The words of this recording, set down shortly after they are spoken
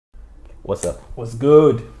What's up? What's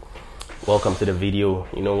good? Welcome to the video.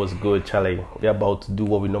 You know what's good, Charlie? We're about to do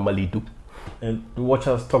what we normally do. And watch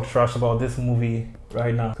us talk trash about this movie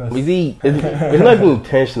right now. You see, it's not even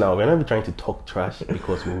intentional. We're not even trying to talk trash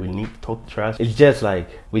because we will need to talk trash. It's just like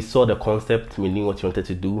we saw the concept, we knew what you wanted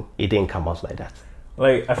to do. It didn't come out like that.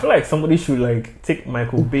 Like, I feel like somebody should like take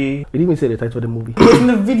Michael Bay. We didn't even say the title of the movie. It's in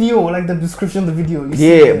the video, like the description of the video. You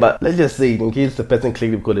Yeah, see but let's just say it in case the person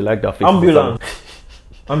clicked it because they like that face.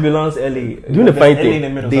 Ambulance LA. Doing the fine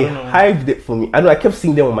thing, they hyped it for me. I kept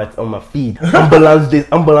seeing them on my feed. Ambulance this,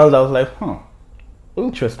 ambulance. I was like,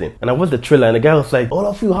 interesting. And I watched the trailer and the guy was like, all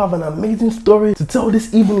of you have an amazing story to tell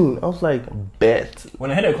this evening. I was like, bet.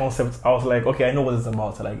 When I heard the concept, I was like, okay, I know what it's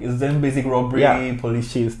about. Like, it's them basic robbery,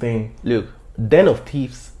 police chase thing. Look, Den of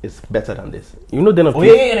Thieves is better than this. You know Den of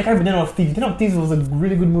Thieves? Yeah, the kind of Den of Thieves. Den of Thieves was a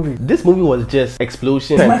really good movie. This movie was just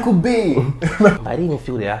explosion. It's Michael Bay. I didn't even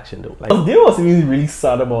feel the action though. Like, you know what's really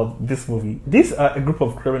sad about this movie? These are a group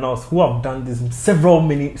of criminals who have done this several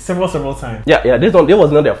times. Yeah. This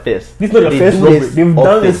was not their first. This is not their first robbery. They've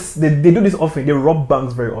done this. They do this often. They rob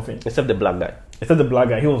banks very often. Except the black guy. Except the black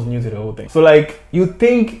guy. He was new to the whole thing. So like, you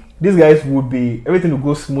think these guys would be, everything will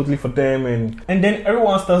go smoothly for them, and then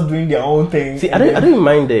everyone starts doing their own thing. See, I don't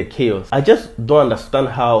mind the chaos. I just don't understand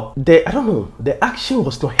how the action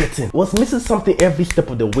was not hitting. It was missing something every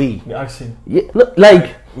step of the way. The action. Yeah, no,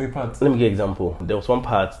 like. Wait, part. Let me give an example. There was one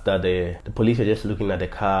part that the police were just looking at the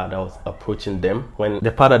car that was approaching them. When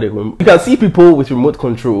the part that you can see people with remote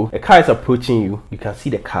control. A car is approaching you. You can see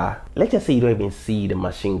the car. Let's just say you don't even see the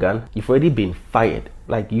machine gun. You've already been fired.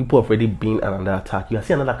 Like, you have already been under attack. You can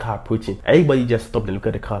see another car approaching. Everybody just stopped and looked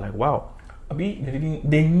at the car like, wow.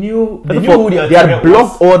 They knew who they had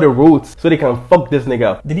blocked all the roads so they can fuck this nigga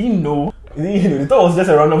up. They didn't know. They thought it was just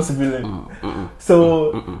a random civilian.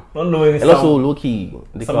 Not knowing. And also, low-key,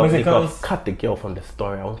 they could have cut the girl from the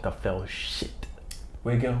story. I wouldn't have felt shit.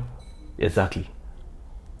 Wait, girl? Exactly.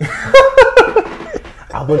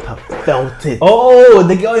 I wouldn't have felt it. Oh,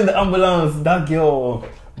 the girl in the ambulance. That girl.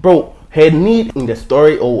 Bro, her need in the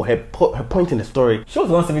story, or her point in the story. She was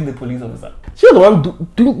the one saving the police officer. She was the one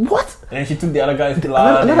doing what? And then she took the other guy's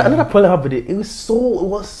blood. Another problem I have with it. It's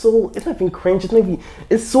not even cringe.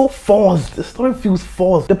 It's so forced. The story feels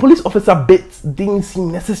forced. The police officer bit didn't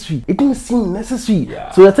seem necessary. It didn't seem necessary.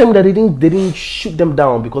 Yeah. So you're telling me that they didn't shoot them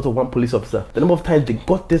down because of one police officer. The number of times they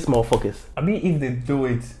got this motherfuckers. I mean, if they do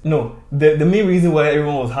it, no. The main reason why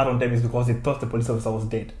everyone was hard on them is because they thought the police officer was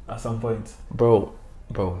dead at some point. Bro.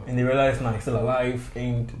 And they realized now he's still alive,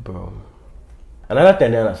 and bro. Another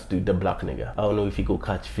thing that has to do the black nigga. I don't know if you go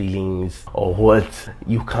catch feelings or what.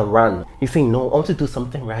 You can run. He's saying, no, I want to do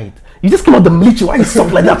something right. You just came out the military. Why you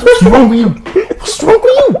stop like that? What's wrong with you? What's wrong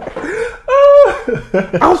with you?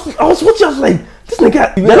 I was watching. I was like, this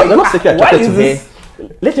nigga. They're not secure. Why is this?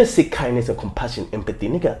 Let's just say kindness and compassion, empathy,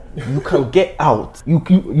 nigga. You can get out.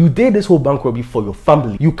 You did this whole bank robbery for your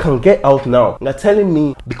family. You can get out now. You're telling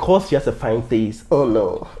me because she has a fine face. Oh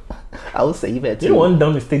no, I will save it. You know one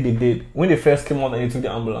dumb mistake they did when they first came out and they took the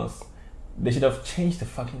ambulance. They should have changed the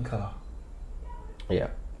fucking car. Yeah.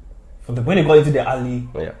 When they got into the alley,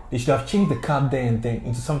 they should have changed the car there and then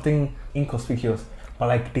into something inconspicuous. But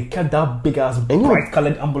like, they kept that big ass bright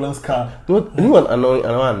colored ambulance car. You know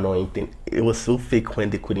another annoying thing? It was so fake when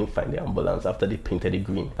they couldn't find the ambulance after they painted it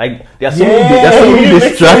green. Like, there are so many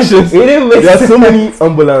distractions. There are so many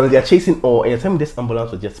ambulances. They are chasing all. And you're telling me this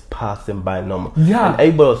ambulance was just passing by normal. Yeah. And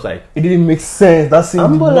everybody was like, it didn't make sense. That scene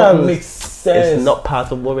ambulance did not make sense. It's not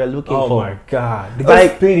part of what we're looking for. Oh my god. It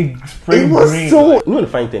was green. So, you know the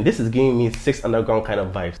funny thing? This is giving me 6 Underground kind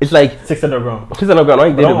of vibes. It's like 6 Underground. 6 Underground.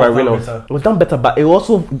 I did it by Reynolds. It was done better, but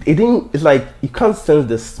it's like you can't sense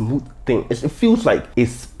the smooth thing. It feels like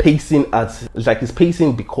it's pacing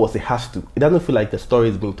because it has to. It doesn't feel like the story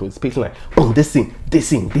is being told. It's pacing like, boom, this thing.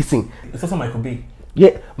 It's also Michael Bay.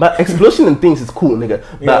 Yeah, but explosion and things is cool, nigga.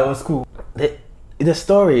 Yeah, it was cool. The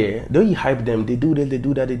story, though you hype them, they do this, they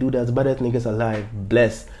do that, they do that. The baddest niggas alive,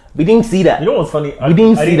 bless. We didn't see that. You know what's funny? We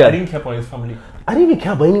didn't see that. I didn't care about his family. I didn't even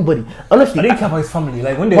care about anybody. Honestly, I didn't care about his family.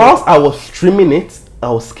 Like, when they whilst I was streaming it,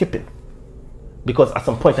 I was skipping. Because at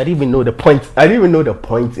some point, I didn't even know the point. I didn't even know the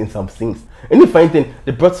points in some things. And the funny thing,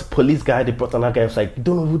 they brought a police guy, they brought another guy. It's like, you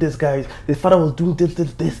don't know who this guy is. His father was doing this.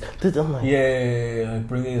 I'm like, yeah,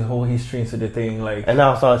 bringing his whole history into the thing, like. And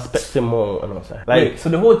now I was expecting more, and I was like, wait, so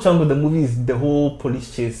the whole chunk of the movie is the whole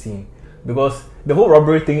police chase scene, because the whole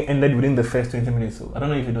robbery thing ended within the first 20 minutes. So I don't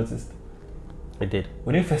know if you noticed. It did.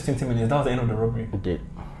 Within the first 20 minutes, that was the end of the robbery. It did.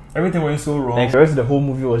 Everything went so wrong. Like, the rest of the whole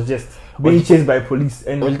movie was just being chased by police.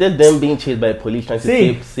 And was that them being chased by police trying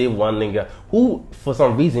to save one nigga who, for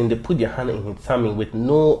some reason, they put their hand in his tummy with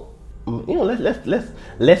no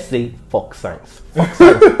let's say fuck science. Fuck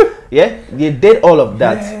science. Yeah, they did all of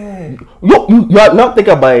that. Yeah. You are not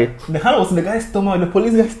thinking about it. The hand was in the guy's stomach, the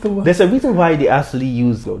police guy's stomach. There's a reason why they actually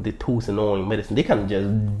use the tools and all in medicine. They can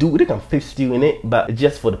fist you in it, but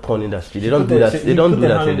just for the porn industry. They don't do that. They don't do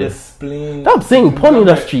that in this. I'm saying porn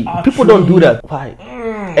industry. People don't do that. Why?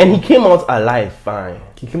 And he came out alive, fine.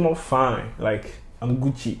 He came out fine. Like, I'm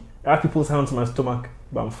Gucci. I have people's hands on my stomach,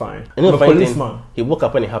 but I'm fine. And I'm a funny policeman. thing, he woke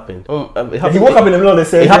up when it happened. He woke up in the middle of the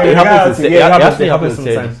session. It happens It sometimes.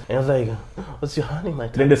 sometimes. And I was like, what's your hand in my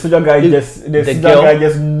Then the soldier guy girl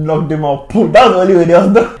just knocked him out. Boom. That was the only way they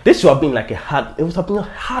was done. This should have been like it was a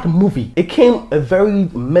hard movie. It came a very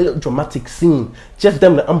melodramatic scene. Just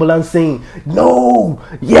them, the ambulance saying, no,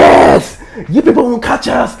 yes, you people won't catch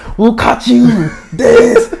us, we'll catch you.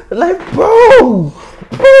 This, like, bro.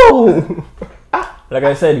 Like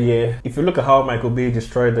I said, yeah, if you look at how Michael Bay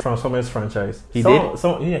destroyed the Transformers franchise, He did?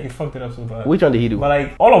 Yeah, he fucked it up so bad. Which one did he do? But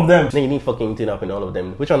like, all of them. No, you didn't fucking turn up in all of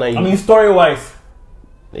them. Which one are you? I mean, story-wise.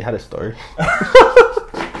 They had a story.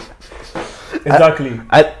 Exactly.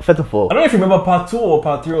 First of all, I don't know if you remember part 2 or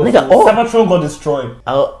part 3 or Nigga, so. Cybertron got destroyed.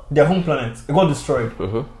 Their home planet. It got destroyed.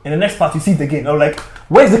 In the next part, you see it again. I was like,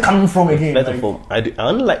 where is it coming from again? First of all,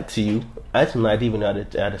 unlike to you, I didn't even know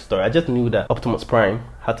they had a story. I just knew that Optimus Prime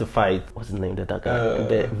had to fight, what's his name, that guy,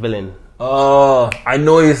 the villain. Oh, I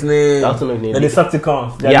know his name. I also know his name. The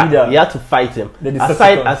Decepticons. Yeah, you had to fight him.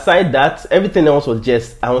 Aside that, everything else was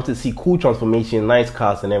just, I wanted to see cool transformation, nice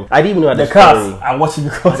cars and everything. I didn't even know the cars. I watched it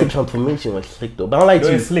because the transformation was slick though. But I'm like,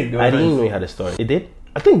 I didn't know he had a story. It did?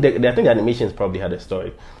 I think the animations probably had a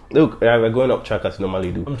story. Look, we're going up track as we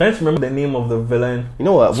normally do. I'm trying to remember the name of the villain. You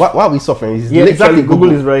know what? Why are we suffering? Yeah, exactly.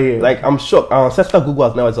 Google is right here. Like, I'm shocked. Our ancestor Google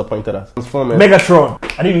has now disappointed us. Transformers. Megatron.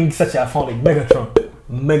 I didn't even search it. I found it.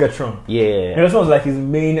 Megatron. Yeah. And this was like his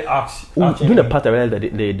main action. During the part I realized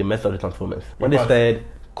that they messed up the Transformers. When they started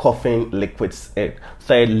coughing liquids,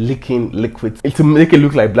 started leaking liquids to make it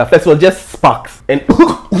look like blood. First of all, just sparks and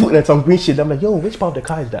and some green shit. I'm like, yo, which part of the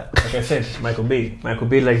car is that? Like I said, Michael Bay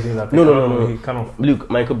likes things like that. No. He kind of look,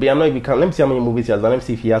 Michael Bay. I'm not even. Let me see how many movies he has done. Let me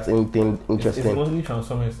see if he has anything interesting. It's mostly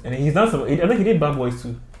Transformers, and he's done some. I think he did Bad Boys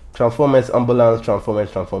too. Transformers, Ambulance,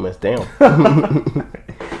 Transformers. Damn.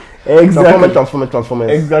 Exactly.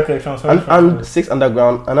 Transformers. Exactly, Transformers. And Six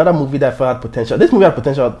Underground, another movie that had potential. This movie had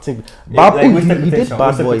potential. I think. He did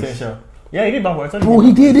Bad Boys. Yeah, he did Bad Boys. Oh,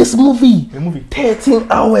 he did this movie. The movie. 13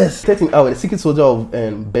 hours. 13 hours. The Secret Soldier of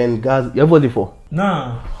Benghazi. You ever watched it before?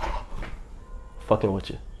 Nah. Fucking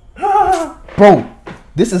watch it. Bro,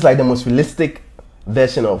 this is like the most realistic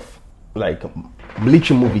version of like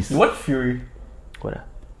military movies. You watch Fury? What?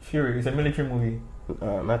 Fury. It's a military movie.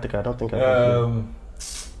 I don't think I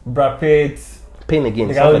Brad Pitt. Pain Again.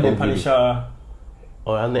 The guy with the Punisher.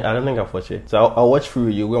 Oh, I don't think I've watched it. So I'll watch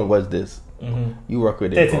Fury. You go and watch this. You work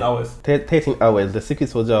with it. 13 hours. 13 hours. The Secret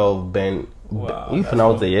Soldier of Wow, you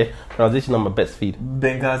pronounce it, yeah? Pronunciation on my best feed.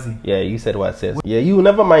 Benghazi. Yeah, you said what it says. Yeah, you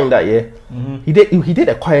never mind that, yeah? He did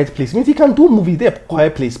A Quiet Place. Means he can do movies. He did A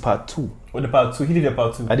Quiet Place Part 2. With the Part 2. He did the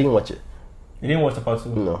Part 2. I didn't watch it. You didn't watch the Part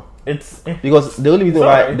 2? No. It's because the only reason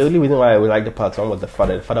why I would like the Part 1 was the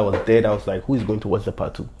father. The father was dead. I was like, who is going to watch the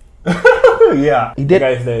Part 2? Yeah. He did. The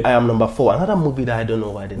guy's dead. I Am Number 4. Another movie that I don't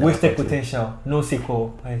know why they never wasted potential. No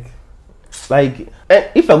sequel. Like,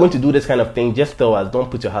 if you're going to do this kind of thing, just tell us, don't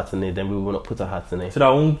put your hearts in it, then we will not put our hearts in it. So that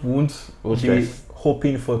won't be stress.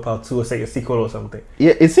 hoping for Part 2 or say a sequel or something.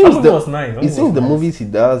 Yeah, it seems the movies he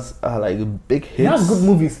does are like big hits. He has good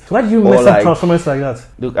movies. So why did you mess up Transformers like that?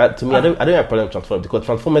 Look, to me, I don't have a problem with Transformers because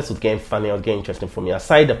Transformers was getting funny or getting interesting for me.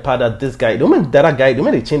 Aside the part that this guy, the moment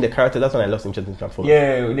they changed the character, that's when I lost interest in Transformers.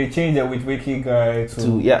 Yeah, they changed the with Wiki guy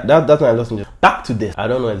to that's when I lost interest. Back to this, I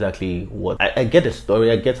don't know exactly what I get the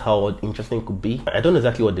story, I get how interesting it could be. I don't know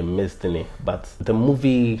exactly what they missed in it, but the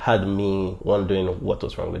movie had me wondering what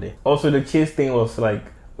was wrong with it. Also, the chase thing was like,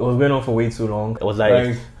 it was going on for way too long. It was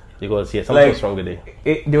because something was wrong with it.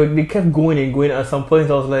 They kept going and going. At some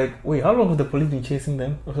point, I was like, wait, how long have the police been chasing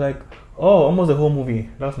them? I was like, oh, almost the whole movie.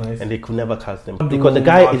 That's nice. And they could never catch them because the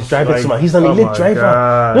guy is driving so much. He's an elite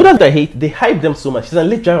driver. No, that's what I hate. They hype them so much. He's an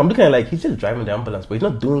elite driver. I'm looking at he's just driving the ambulance, but he's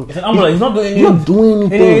not doing. It's an ambulance. He's not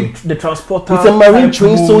doing anything. The transporter. He's a marine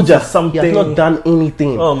trained soldier. He has not done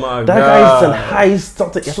anything. Oh my god. That guy is an high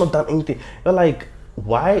something. He has not done anything. You're like,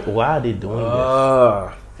 why are they doing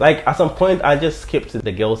this? Like, at some point, I just skipped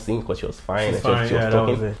the girl scene because she was fine. She was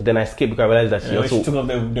talking. Then I skipped because I realized that she took off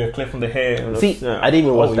the clip from the hair. See, I didn't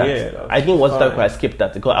even watch that. I didn't watch that because I skipped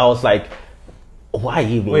that because I was like, why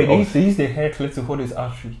even? Wait, he used the hair clip to hold his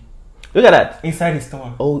artery. Look at that. Inside his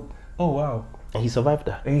stomach. Oh wow. And he survived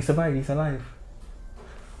that. And he survived. He's alive.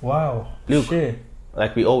 Wow. Look, shit.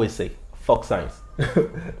 Like we always say, fuck science.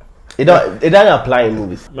 It doesn't apply in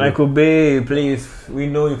movies. Michael Bay, please. We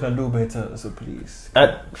know you can do better, so please.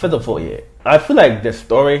 First of all, yeah, I feel like the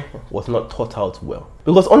story was not thought out well.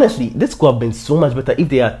 Because honestly, this could have been so much better if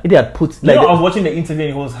they had put like. I was watching the interview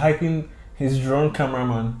and he was hyping his drone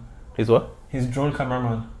cameraman. His what? His drone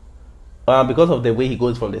cameraman. Because of the way he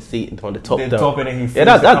goes from the top The down. top and then he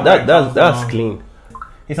Yeah, that's clean.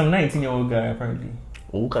 He's a 19-year-old guy apparently.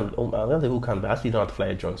 Who can? I don't think who can, but actually don't have to fly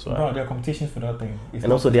a drone. So bro, there are competitions for that thing.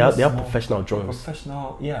 And also they are professional drones.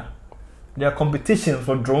 Professional, yeah. There are competitions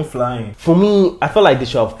for drone flying. For me, I feel like they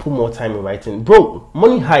should have put more time in writing. Bro,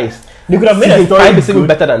 Money Heist. They could have made a story 5 is even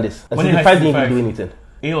better than this. And Money Season Heist 5 didn't season even do 5. anything.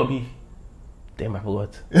 A or B? Damn, I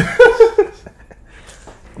forgot.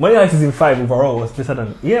 Money Heist season 5 overall was better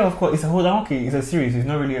than. Yeah, of course. It's a series. It's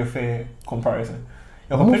not really a fair comparison.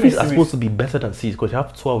 Movies are supposed to be better than series because you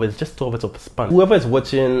have 12 hours, just 12 hours of span. Whoever is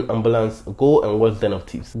watching Ambulance, go and watch Den of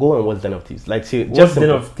Thieves. Go and watch Den of Thieves. Like, see, just Den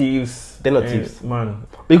of Thieves. Den of Thieves. Man.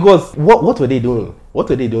 Because what were they doing? What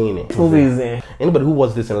were they doing in it? Movies, Anybody who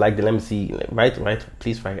watched this and liked it, let me see. Like, write,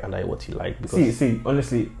 please write under what you like. Because see,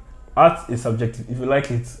 honestly, art is subjective. If you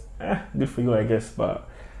like it, good for you, I guess. But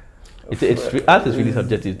art is really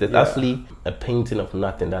subjective. There's actually a painting of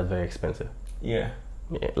nothing that's very expensive. Yeah.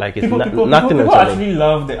 Yeah, like it's people nothing. People actually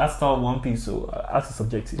love the art style of One Piece, so art is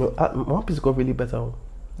subjective. No, One Piece got really better.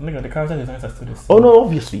 Nigga, the character designs are still the same. Oh no,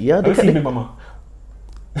 obviously, yeah. Have you seen Big Mama?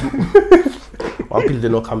 One Piece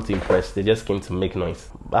did not come to impress; they just came to make noise.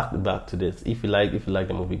 Back to this. If you like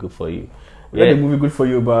the movie, good for you. Yeah, the movie good for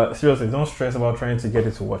you, but seriously, don't stress about trying to get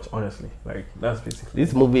it to watch. Honestly, like that's basically.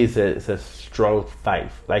 This movie is a strong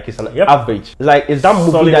 5. Like it's an average. Like it's that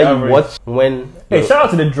movie Solid that average. you watch when. Hey, shout out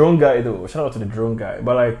to the drone guy though. Shout out to the drone guy.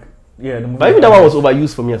 But like, yeah, the movie. But even that one was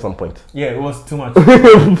overused for me at some point. Yeah, it was too much.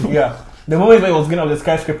 Yeah, the moment when it was getting up the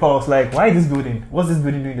skyscraper, I was like, why is this building? What's this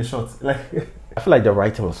building doing in the shot? Like, I feel like the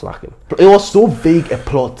writing was lacking. It was so vague a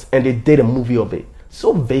plot, and they did a movie of it.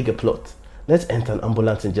 So vague a plot. Let's enter an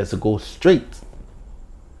ambulance and just go straight.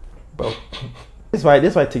 Bro, that's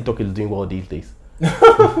why TikTok is doing well these days.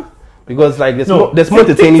 Because like there's more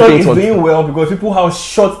entertaining TikTok things. is doing well because people have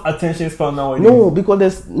short attention span nowadays.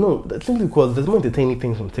 That's simply because there's more entertaining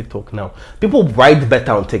things on TikTok now. People write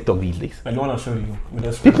better on TikTok these days. I don't want to show you.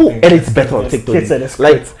 People edit better on TikTok.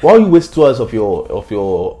 Like why you waste 2 hours of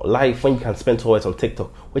your life when you can spend 2 hours on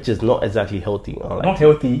TikTok, which is not exactly healthy. Not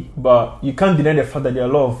healthy, but you can't deny the fact that there are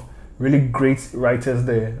a lot of really great writers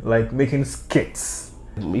there, like making skits.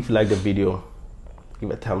 If you like the video, give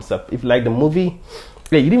a thumbs up. If you like the movie,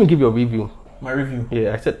 yeah, you didn't even give your review. My review?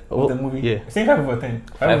 Yeah, I said the movie. Yeah, I think 5 over 10.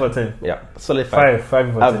 5 over 10. Yeah, solid 5.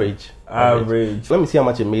 5 over 10. Average. Let me see how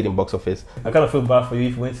much it made in box office. I kind of feel bad for you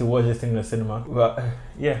if you went to watch this thing in the cinema, but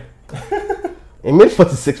yeah. It made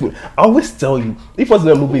 46 million. I always tell you, if it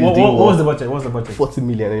wasn't a movie, what was the budget? 40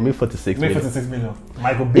 million, and it made 46 million. 46 million.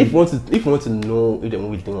 Michael Bay. If you want to know if the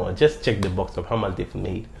movie is doing well, just check the box of how much they've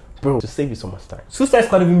made. Bro, to save you so much time. Suicide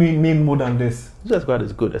Squad even made more than this. Suicide Squad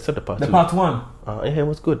is good, except the part 2. The part 1. Yeah, it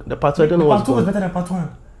was good. The part 2, I don't know what's good. The part 2 was better than part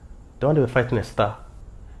 1. The one they were fighting a star.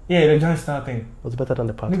 Yeah, the giant star thing. Was better than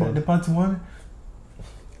the part 1. The part 1.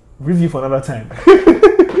 Review for another time.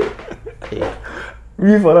 Yeah.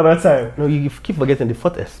 Review for another time. No, you keep forgetting they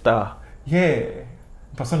fought a star. Yeah.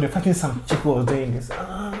 But some they're fucking some chick who was doing this.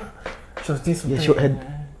 She was doing something.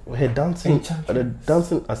 Yeah, she had dancing. The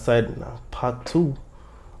dancing aside, now part 2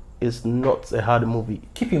 is not a hard movie.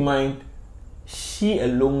 Keep in mind, she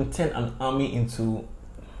alone turned an army into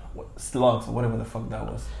slugs or whatever the fuck that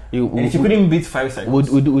was. And she couldn't beat 5 seconds.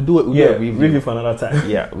 We do a review for another time.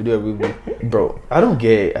 Yeah, we do a review. Bro, I don't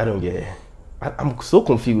get it. I'm so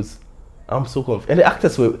confused. And the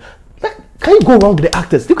actors were like, can you go wrong with the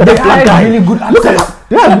actors? Look at that black guy. Really good actors.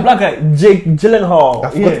 Look at that black guy, Jake Gyllenhaal.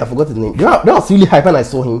 I forgot his name. That was really hype when I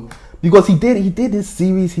saw him because he did this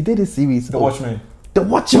series. The Watchmen. The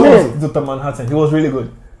Watchmen. Dr. Manhattan. He was really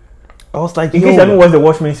good. I was like, in case you haven't watched the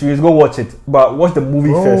Watchmen series, go watch it. But watch the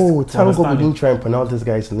movie first. Oh, thank God we didn't try and pronounce this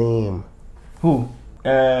guy's name. Who?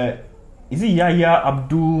 Is it Yahya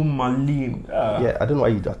Abdul Malim? Yeah, I don't know why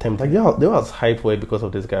you attempt. Like there was hype for it because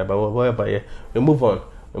of this guy, but whatever. Yeah, we move on.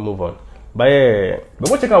 But yeah. But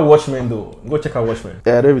go check out Watchmen though. Go check out Watchmen.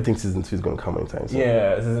 Yeah, I don't even think season 2 is going to come anytime soon.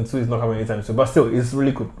 Yeah, season 2 is not coming anytime soon. But still, it's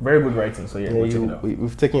really good. Very good writing. So yeah, go check it out.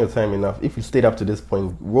 We've taken your time enough. If you stayed up to this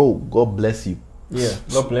point, God bless you. Yeah,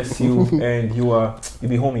 God bless you, and you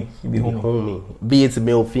be homie. You be homie. Be it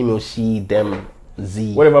male, female, she, them,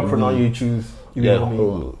 Z. Whatever pronoun you choose, you be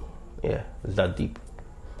homie. Yeah, it's that deep.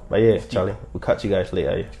 But yeah, Charlie, we'll catch you guys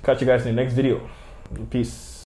later. Catch you guys in the next video. Peace.